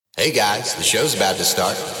Hey guys, the show's about to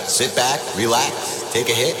start. Sit back, relax, take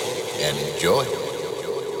a hit, and enjoy.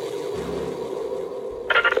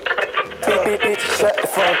 Bitch, shut the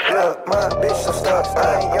fuck up. My bitch so stuck.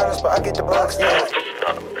 I ain't honest, but I get the bucks, yeah.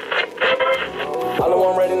 All I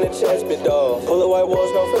want right in the chest, big dog. Full of white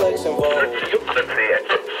walls, no flex involved. Tell me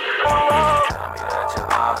that you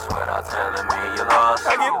lost without telling me you lost.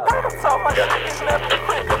 I get better, so my shit is never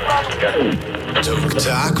quick. Toke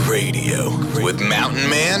Talk Radio with Mountain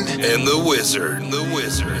Man and the Wizard. The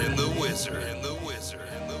Wizard. And the Wizard. And the Wizard.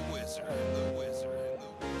 And the Wizard. And the Wizard.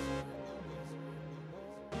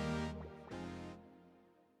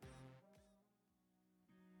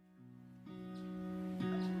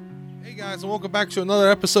 Hey guys, and welcome back to another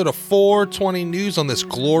episode of 420 News on this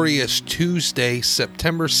glorious Tuesday,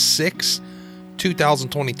 September 6th,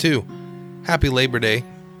 2022. Happy Labor Day,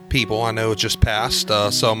 people. I know it just passed,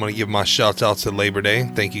 so I'm going to give my shout out to Labor Day.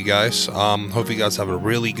 Thank you guys. Hope you guys have a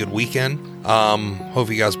really good weekend. Hope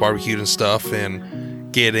you guys barbecued and stuff,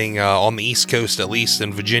 and getting on the East Coast, at least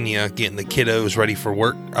in Virginia, getting the kiddos ready for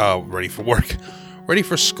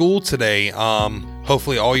school today.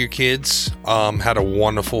 Hopefully all your kids had a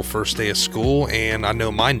wonderful first day of school, and I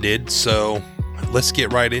know mine did, so let's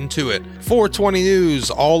get right into it. 420 News,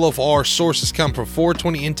 all of our sources come from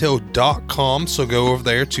 420intel.com, so go over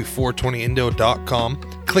there to 420intel.com.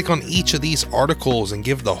 Click on each of these articles and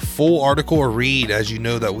give the full article a read, as you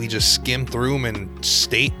know that we just skim through them and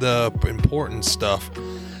state the important stuff.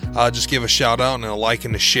 Just give a shout out and a like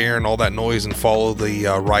and a share and all that noise, and follow the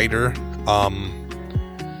writer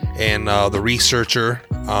and the researcher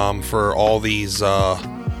for all these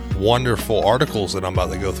wonderful articles that I'm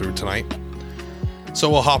about to go through tonight. So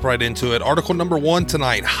we'll hop right into it. Article number 1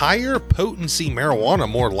 tonight: higher potency marijuana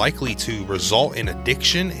more likely to result in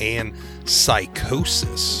addiction and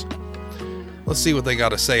psychosis. Let's see what they got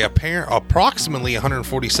to say. Approximately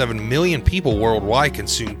 147 million people worldwide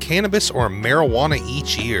consume cannabis or marijuana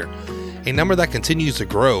each year, a number that continues to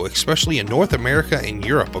grow, especially in North America and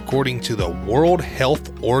Europe, according to the World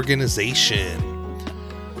Health Organization.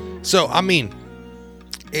 So, I mean,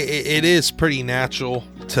 it is pretty natural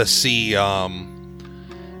to see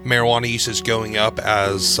marijuana usage going up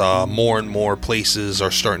as more and more places are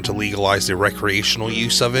starting to legalize the recreational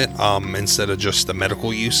use of it instead of just the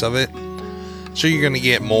medical use of it. So you're going to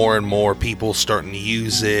get more and more people starting to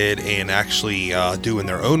use it and actually doing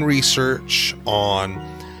their own research on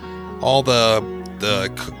all the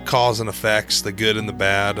cause and effects, the good and the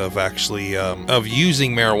bad of actually of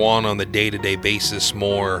using marijuana on the day-to-day basis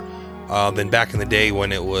more than back in the day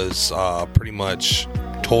when it was pretty much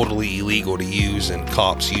totally illegal to use, and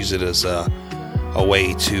cops use it as a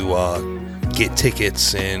way to get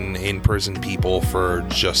tickets and imprison people for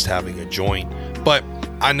just having a joint. But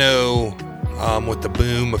I know with the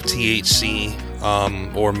boom of THC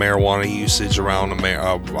or marijuana usage around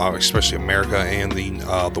especially America and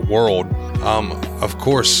the world, of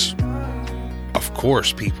course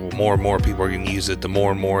more and more people are going to use it. The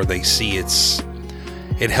more and more they see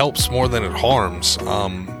it helps more than it harms,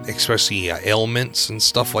 especially ailments and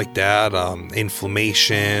stuff like that,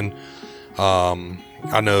 inflammation.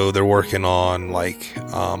 I know they're working on like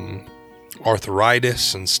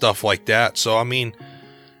arthritis and stuff like that. So I mean,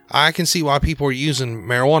 I can see why people are using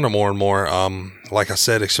marijuana more and more. Like I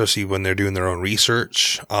said, especially when they're doing their own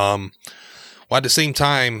research. While at the same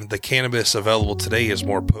time, the cannabis available today is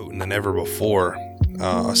more potent than ever before.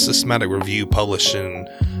 A systematic review published in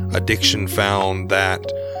Addiction found that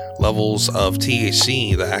levels of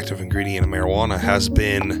THC, the active ingredient of marijuana, has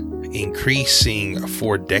been increasing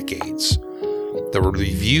for decades. The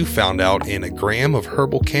review found out in a gram of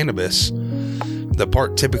herbal cannabis, the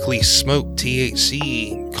part typically smoked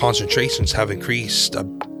THC concentrations have increased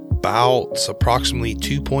about approximately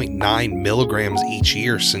 2.9 milligrams each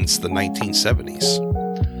year since the 1970s.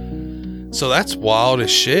 So that's wild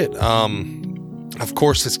as shit. Of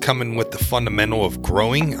course, it's coming with the fundamental of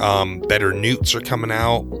growing. Better newts are coming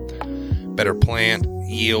out, better plant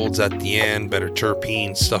yields at the end, better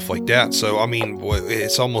terpenes, stuff like that. So, I mean,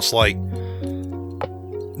 it's almost like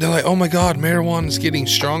they're like, oh my God, marijuana is getting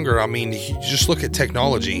stronger. I mean, you just look at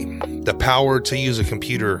technology. The power to use a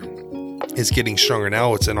computer is getting stronger.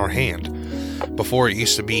 Now it's in our hand. Before it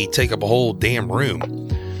used to be take up a whole damn room.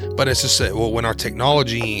 But it's just that, well, when our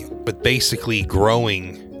technology, but basically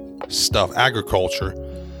growing stuff, agriculture,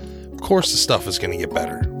 of course the stuff is going to get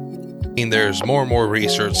better. I mean, there's more and more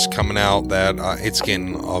research coming out that it's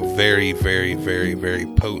getting a very, very, very, very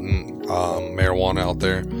potent marijuana out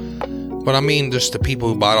there. But I mean, just the people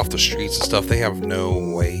who buy it off the streets and stuff, they have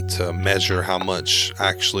no way to measure how much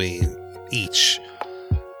actually each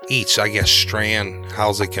each, I guess, strand,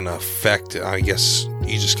 how's it going to affect it. I guess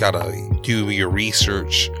you just got to do your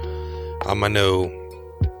research. I know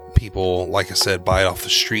people, like I said, buy it off the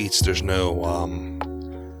streets. There's no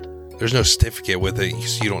certificate with it,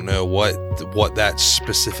 so you don't know what that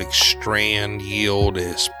specific strand yield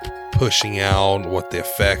is pushing out, what the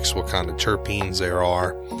effects, what kind of terpenes there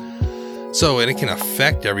are. So, and it can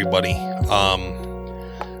affect everybody.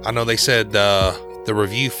 I know they said the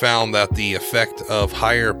review found that the effect of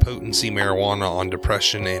higher potency marijuana on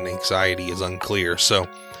depression and anxiety is unclear. So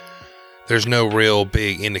there's no real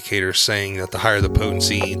big indicator saying that the higher the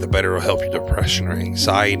potency, the better it'll help your depression or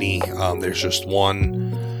anxiety. There's just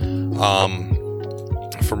one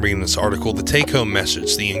from reading this article. The take-home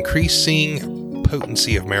message: the increasing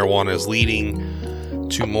potency of marijuana is leading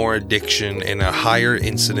to more addiction and a higher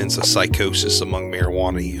incidence of psychosis among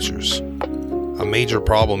marijuana users. A major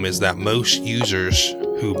problem is that most users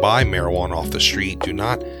who buy marijuana off the street do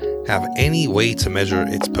not have any way to measure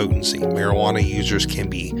its potency. Marijuana users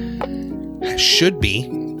should be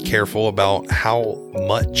careful about how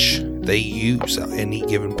much they use at any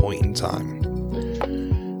given point in time.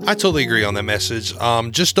 I totally agree on that message.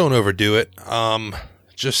 Just don't overdo it.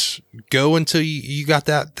 Just go until you got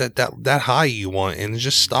that high you want, and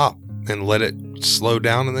just stop and let it slow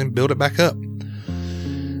down and then build it back up.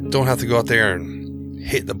 Don't have to go out there and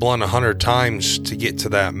hit the blunt 100 times to get to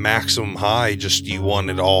that maximum high. Just you want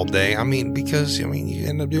it all day. Because you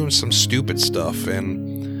end up doing some stupid stuff,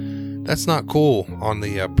 and that's not cool on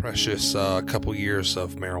the precious couple years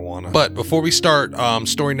of marijuana. But before we start,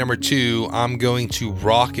 story number 2, I'm going to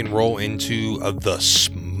rock and roll into the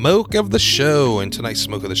smoke of the show. And tonight's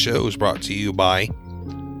smoke of the show is brought to you by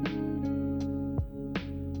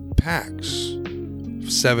PAX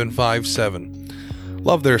 757.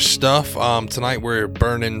 Love their stuff. Tonight we're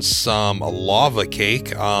burning some lava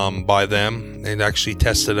cake by them, and actually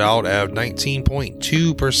tested out at 19.2%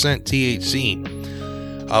 THC,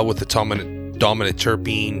 with the dominant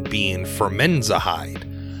terpene being formaldehyde,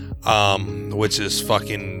 which is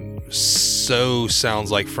fucking sounds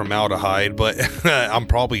like formaldehyde, but I'm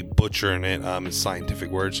probably butchering it in scientific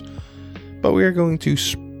words. But we are going to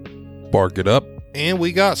spark it up, and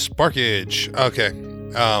we got sparkage. Okay.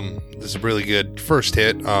 This is really good. First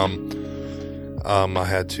hit. I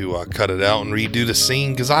had to cut it out and redo the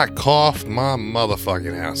scene because I coughed my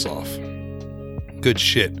motherfucking ass off. Good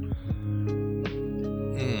shit.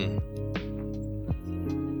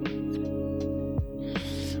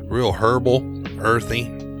 Real herbal, earthy,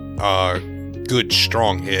 good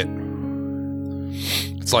strong hit.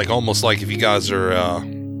 It's like almost like if you guys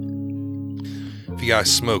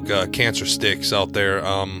smoke cancer sticks out there,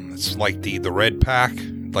 it's like the red pack,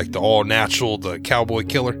 like the all natural, the cowboy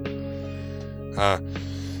killer.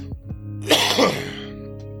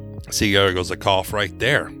 See, there goes a cough right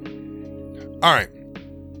there. All right,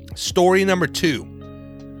 story number 2.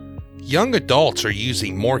 Young adults are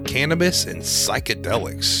using more cannabis and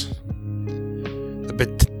psychedelics.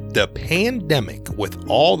 The pandemic, with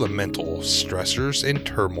all the mental stressors and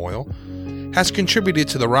turmoil, has contributed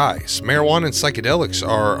to the rise. Marijuana and psychedelics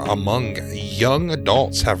are among young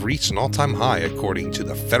adults have reached an all-time high, according to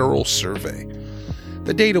the federal survey.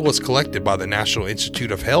 The data was collected by the National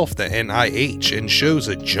Institute of Health, the NIH, and shows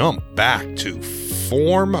a jump back to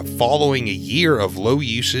form following a year of low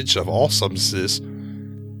usage of all substances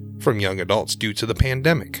from young adults due to the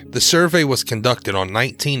pandemic. The survey was conducted on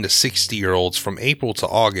 19 to 60-year-olds from April to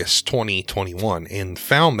August 2021 and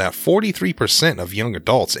found that 43% of young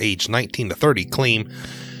adults aged 19 to 30 claim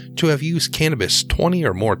to have used cannabis 20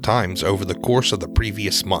 or more times over the course of the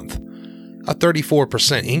previous month, a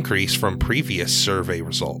 34% increase from previous survey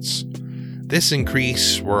results. This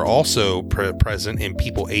increase were also present in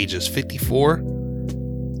people ages 54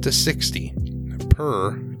 to 60,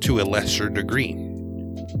 to a lesser degree.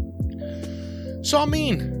 So,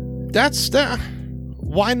 that's that.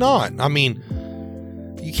 Why not?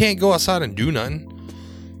 You can't go outside and do nothing.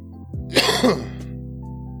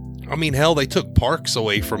 Hell, they took parks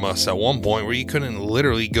away from us at one point where you couldn't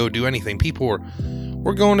literally go do anything. People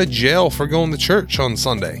were going to jail for going to church on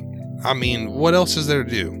Sunday. What else is there to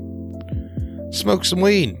do? Smoke some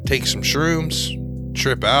weed, take some shrooms,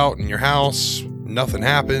 trip out in your house, nothing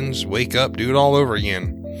happens, wake up, do it all over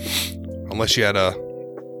again. Unless you had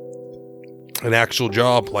an actual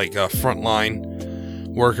job, like a frontline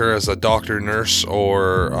worker as a doctor, nurse,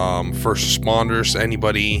 or first responders,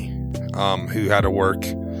 anybody who had to work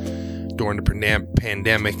during the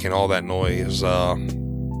pandemic and all that noise.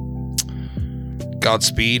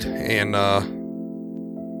 Godspeed, and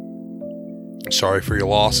sorry for your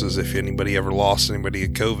losses if anybody ever lost anybody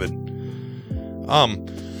at COVID.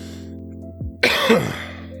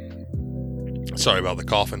 Sorry about the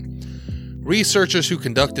coughing. Researchers who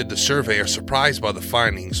conducted the survey are surprised by the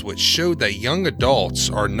findings, which showed that young adults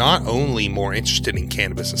are not only more interested in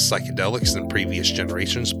cannabis and psychedelics than previous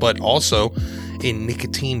generations, but also in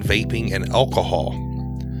nicotine, vaping, and alcohol.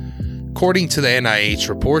 According to the NIH,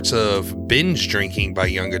 reports of binge drinking by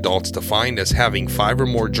young adults defined as having 5 or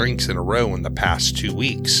more drinks in a row in the past 2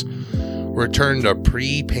 weeks returned to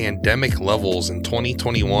pre-pandemic levels in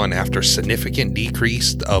 2021 after a significant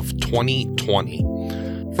decrease of 2020.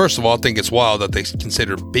 First of all, I think it's wild that they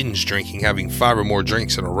consider binge drinking having 5 or more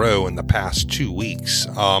drinks in a row in the past 2 weeks.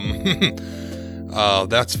 That's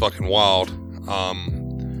fucking wild.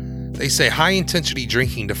 They say high intensity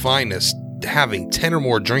drinking defined as having 10 or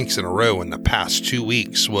more drinks in a row in the past 2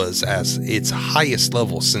 weeks was as its highest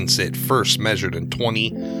level since it first measured in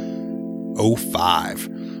 2005.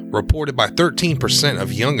 Reported by 13%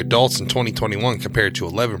 of young adults in 2021 compared to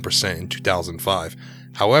 11% in 2005.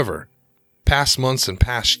 However, past months and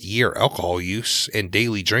past year alcohol use and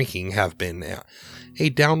daily drinking have been a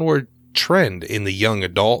downward trend in the young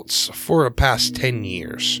adults for the past 10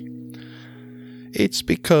 years. It's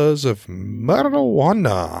because of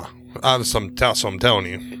marijuana. That's what I'm telling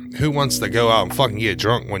you. Who wants to go out and fucking get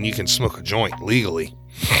drunk when you can smoke a joint legally?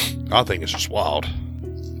 I think it's just wild.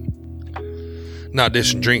 Not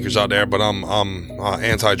dissing drinkers out there, but I'm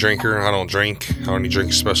anti-drinker. I don't drink. I only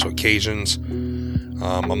drink special occasions.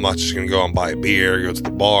 I'm not just going to go out and buy a beer, go to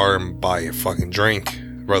the bar and buy a fucking drink.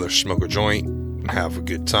 I'd rather smoke a joint and have a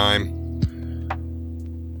good time.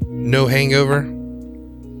 No hangover.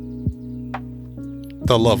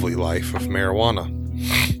 The lovely life of marijuana.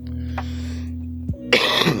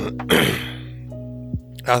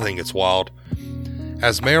 I think it's wild.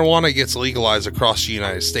 As marijuana gets legalized across the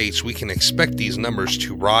United States, we can expect these numbers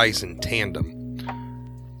to rise in tandem.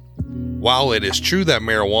 While it is true that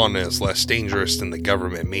marijuana is less dangerous than the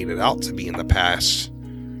government made it out to be in the past,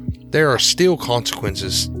 there are still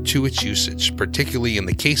consequences to its usage, particularly in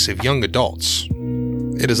the case of young adults.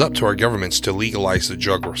 It is up to our governments to legalize the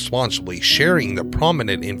drug responsibly, sharing the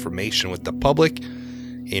prominent information with the public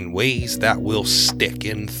in ways that will stick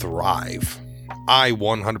and thrive. I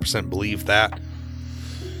 100% believe that.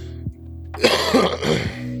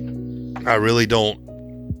 I really don't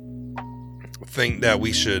think that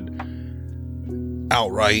we should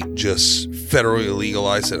outright just federally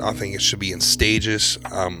legalize it. I think it should be in stages.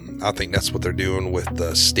 I think that's what they're doing with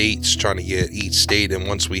the states, trying to get each state. And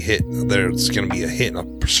once we hit, there's going to be a hit at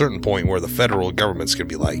a certain point where the federal government's going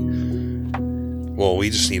to be like, well, we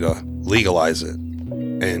just need to legalize it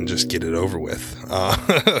and just get it over with.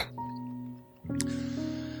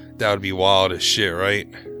 That would be wild as shit, right?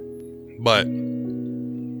 But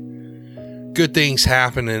good things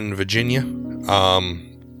happen in Virginia.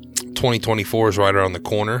 2024 is right around the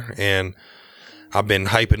corner, and I've been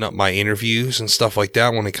hyping up my interviews and stuff like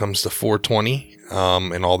that when it comes to 420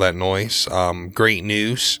 and all that noise. Great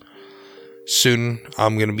news. Soon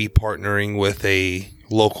I'm going to be partnering with a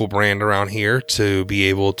local brand around here to be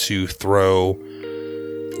able to throw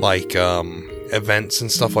like events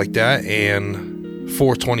and stuff like that, and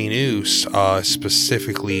 420 News,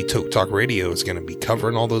 specifically Toke Talk Radio, is going to be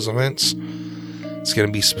covering all those events. It's going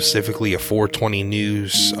to be specifically a 420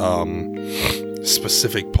 News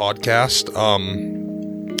specific podcast.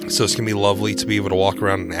 So it's going to be lovely to be able to walk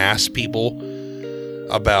around and ask people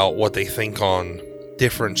about what they think on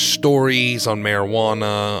different stories on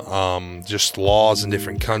marijuana, just laws in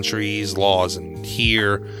different countries, laws in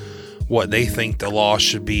here, what they think the law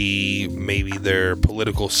should be, maybe their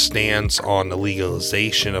political stance on the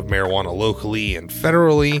legalization of marijuana locally and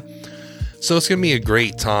federally. So it's going to be a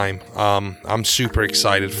great time. I'm super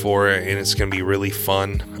excited for it, and it's going to be really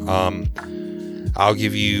fun. I'll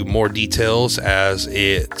give you more details as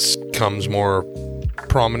it comes more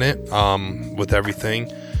prominent with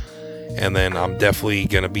everything. And then I'm definitely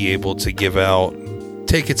going to be able to give out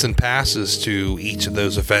tickets and passes to each of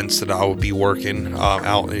those events that I will be working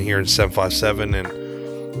out in here in 757,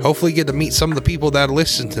 and hopefully get to meet some of the people that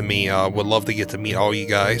listen to me. Would love to get to meet all you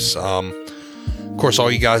guys. Of course,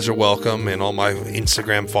 all you guys are welcome, and all my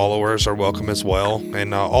Instagram followers are welcome as well.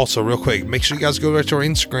 And also, real quick, make sure you guys go back to our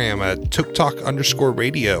Instagram at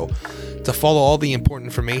TokeTalk_radio to follow all the important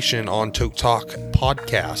information on Toke Talk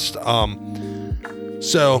podcast.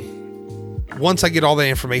 So once I get all that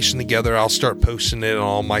information together, I'll start posting it on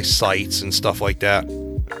all my sites and stuff like that.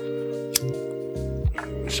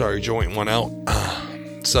 Sorry, joint went out.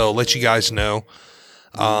 So let you guys know.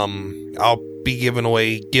 I'll be giving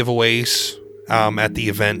away giveaways at the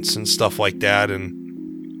events and stuff like that,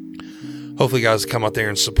 and hopefully you guys come out there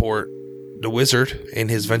and support the Wizard in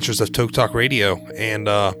his ventures of Toke Talk Radio, and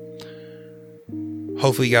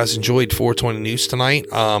hopefully you guys enjoyed 420 News tonight.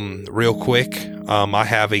 Real quick, I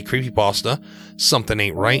have a creepypasta, Something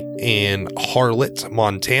Ain't Right, in Harlot,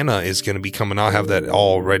 Montana is going to be coming out. I have that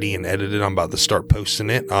all ready and edited. I'm about to start posting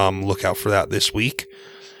it. Look out for that this week.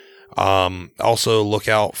 Also look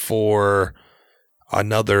out for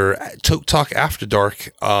another Toke Talk After Dark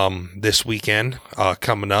this weekend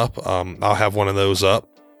coming up. I'll have one of those up.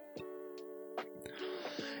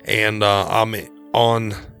 And I'm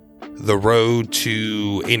on the road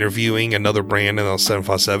to interviewing another brand in the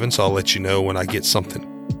 757, so I'll let you know when I get something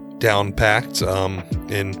down packed,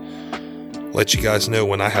 and let you guys know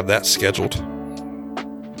when I have that scheduled.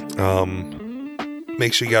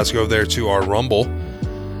 Make sure you guys go over there to our Rumble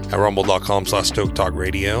at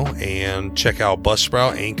rumble.com/TokeTalkRadio and check out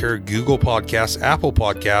Buzzsprout, Anchor, Google Podcasts, Apple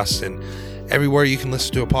Podcasts, and everywhere you can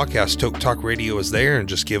listen to a podcast. Toke Talk Radio is there, and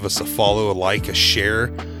just give us a follow, a like, a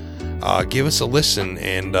share. Give us a listen,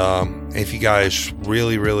 and if you guys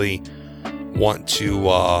really want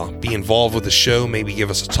to be involved with the show, maybe give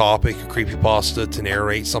us a topic, a creepypasta to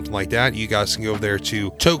narrate, something like that, you guys can go over there to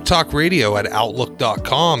Toke Talk Radio at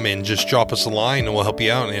outlook.com and just drop us a line and we'll help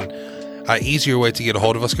you out. And easier way to get a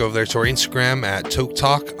hold of us, go over there to our Instagram at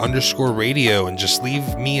TokeTalk_radio and just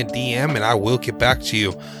leave me a DM and I will get back to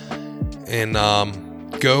you. And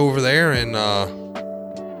go over there and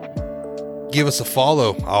give us a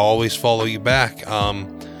follow. I'll always follow you back.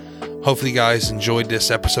 Hopefully you guys enjoyed this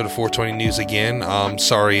episode of 420 News again.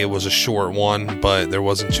 Sorry it was a short one, but there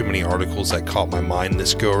wasn't too many articles that caught my mind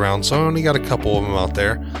this go around, so I only got a couple of them out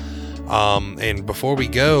there. And before we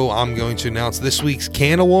go, I'm going to announce this week's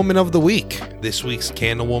Candle Woman of the Week. This week's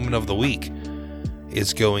Candle Woman of the Week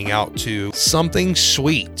is going out to Something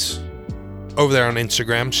Sweet over there on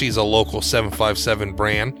Instagram. She's a local 757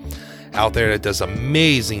 brand out there that does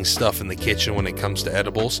amazing stuff in the kitchen when it comes to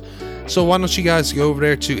edibles. So why don't you guys go over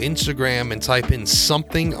there to Instagram and type in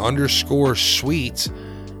something_sweet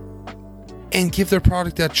and give their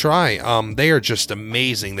product a try. They are just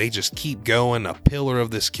amazing. They just keep going. A pillar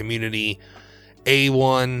of this community.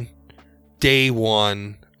 A1, day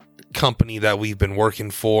one company that we've been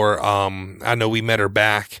working for. I know we met her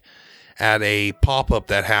back at a pop-up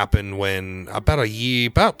that happened when about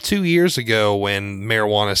 2 years ago, when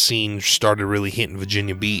marijuana scene started really hitting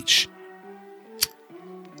Virginia Beach.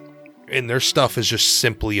 And their stuff is just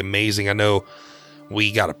simply amazing. I know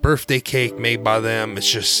we got a birthday cake made by them.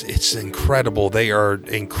 It's incredible. They are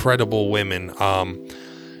incredible women.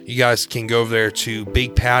 You guys can go over there to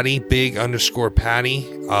Big Patty,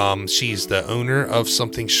 Big_Patty. She's the owner of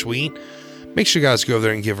Something Sweet. Make sure you guys go over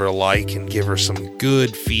there and give her a like and give her some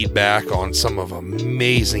good feedback on some of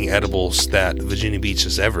amazing edibles that Virginia Beach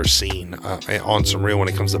has ever seen. On some real, when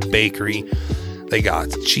it comes to bakery, they got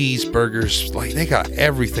cheeseburgers, like they got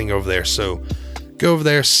everything over there. So go over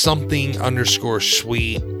there,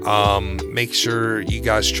 Something_Sweet. Make sure you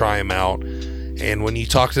guys try them out. And when you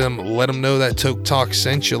talk to them, let them know that Toke Talk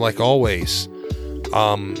sent you, like always.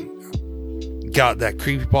 Got that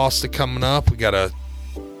creepypasta coming up. We got a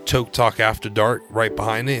Toke Talk After Dark right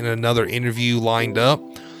behind it and another interview lined up.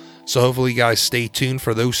 So hopefully you guys stay tuned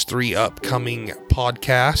for those 3 upcoming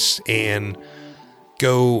podcasts and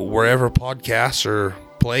go wherever podcasts are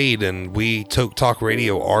played, and we Toke Talk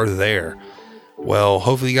Radio are there. Well,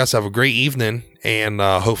 hopefully you guys have a great evening, and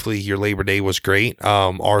hopefully your Labor Day was great.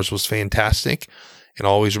 Ours was fantastic. And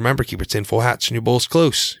always remember, keep your tinfoil hats and your bowls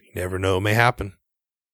close. You never know what may happen.